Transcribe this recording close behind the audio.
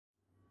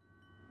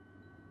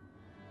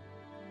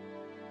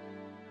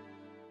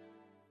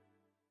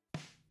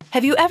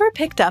Have you ever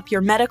picked up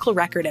your medical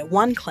record at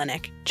one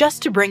clinic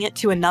just to bring it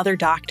to another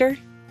doctor?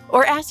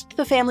 Or asked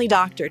the family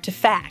doctor to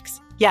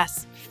fax,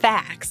 yes,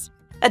 fax,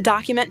 a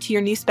document to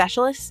your new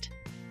specialist?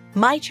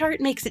 MyChart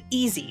makes it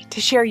easy to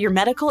share your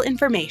medical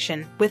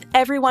information with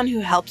everyone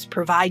who helps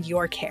provide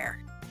your care.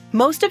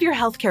 Most of your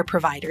healthcare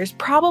providers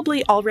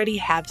probably already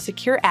have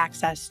secure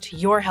access to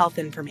your health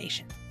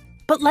information.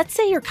 But let's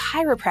say your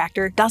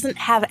chiropractor doesn't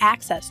have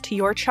access to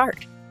your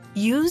chart.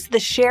 Use the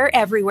Share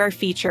Everywhere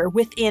feature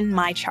within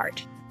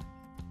MyChart.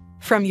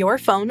 From your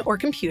phone or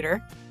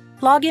computer,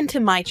 log into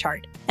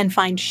MyChart and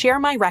find Share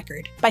My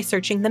Record by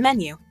searching the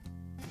menu.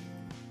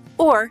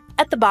 Or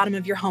at the bottom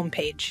of your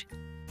homepage.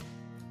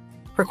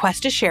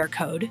 Request a share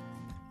code,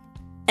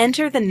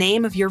 enter the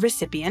name of your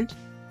recipient,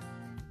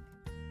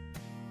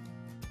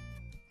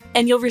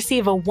 and you'll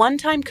receive a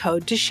one-time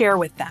code to share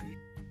with them.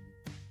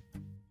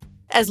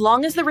 As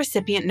long as the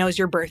recipient knows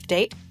your birth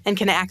date and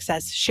can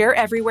access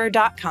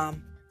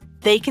shareeverywhere.com,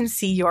 they can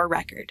see your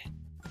record.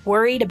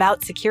 Worried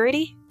about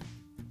security?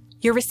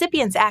 Your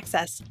recipient's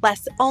access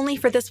lasts only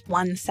for this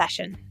one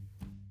session.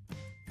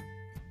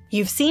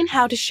 You've seen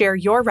how to share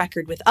your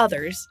record with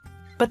others,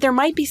 but there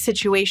might be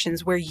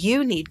situations where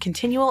you need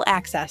continual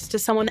access to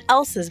someone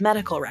else's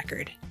medical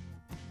record.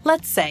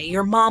 Let's say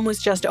your mom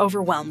was just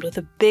overwhelmed with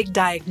a big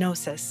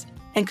diagnosis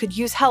and could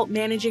use help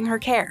managing her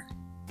care.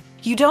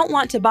 You don't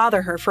want to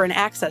bother her for an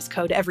access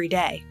code every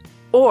day,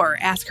 or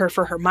ask her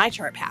for her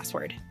MyChart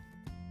password.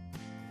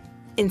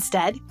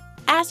 Instead,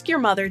 ask your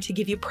mother to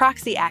give you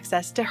proxy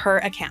access to her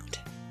account.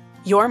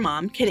 Your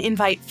mom can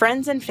invite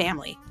friends and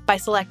family by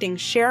selecting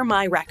Share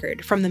My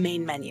Record from the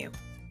main menu,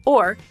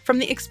 or from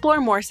the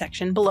Explore More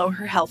section below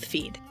her health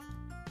feed.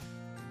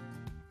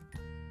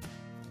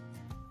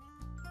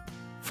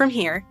 From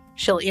here,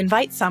 she'll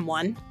invite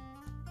someone,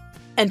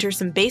 enter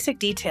some basic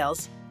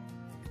details,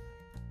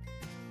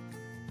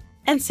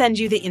 and send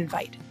you the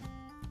invite.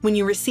 When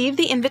you receive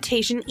the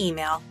invitation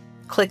email,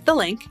 click the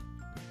link,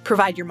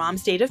 provide your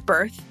mom's date of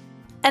birth,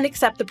 and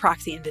accept the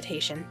proxy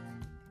invitation.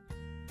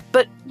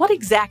 But what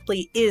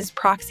exactly is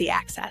proxy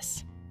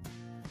access?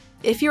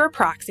 If you're a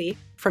proxy,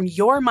 from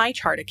your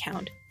MyChart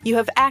account, you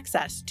have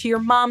access to your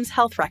mom's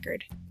health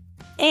record,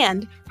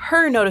 and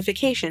her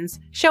notifications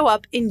show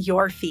up in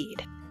your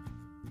feed.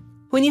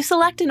 When you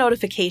select a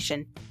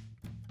notification,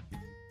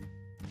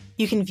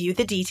 you can view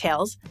the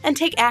details and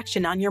take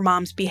action on your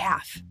mom's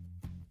behalf.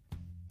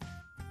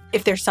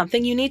 If there's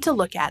something you need to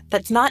look at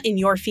that's not in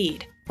your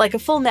feed, like a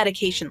full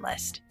medication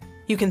list,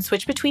 you can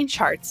switch between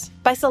charts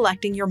by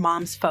selecting your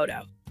mom's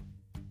photo.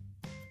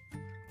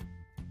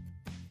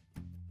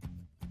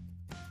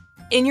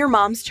 In your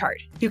mom's chart,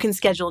 you can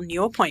schedule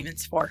new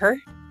appointments for her,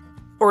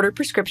 order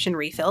prescription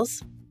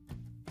refills,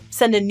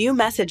 send a new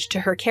message to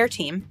her care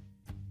team,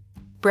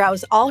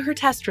 browse all her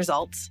test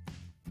results,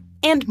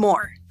 and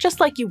more, just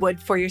like you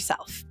would for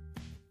yourself.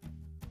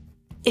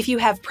 If you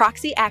have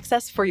proxy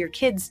access for your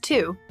kids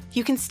too,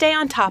 you can stay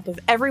on top of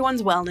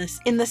everyone's wellness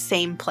in the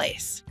same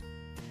place.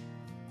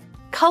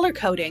 Color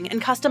coding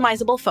and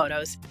customizable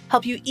photos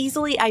help you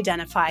easily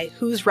identify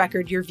whose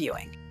record you're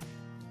viewing.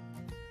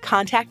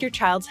 Contact your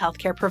child's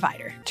healthcare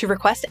provider to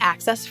request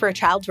access for a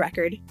child's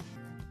record.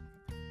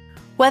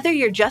 Whether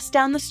you're just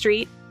down the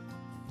street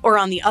or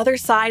on the other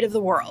side of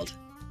the world,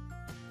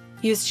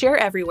 use Share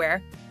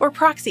Everywhere or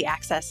proxy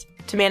access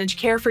to manage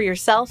care for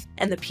yourself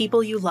and the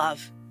people you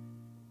love.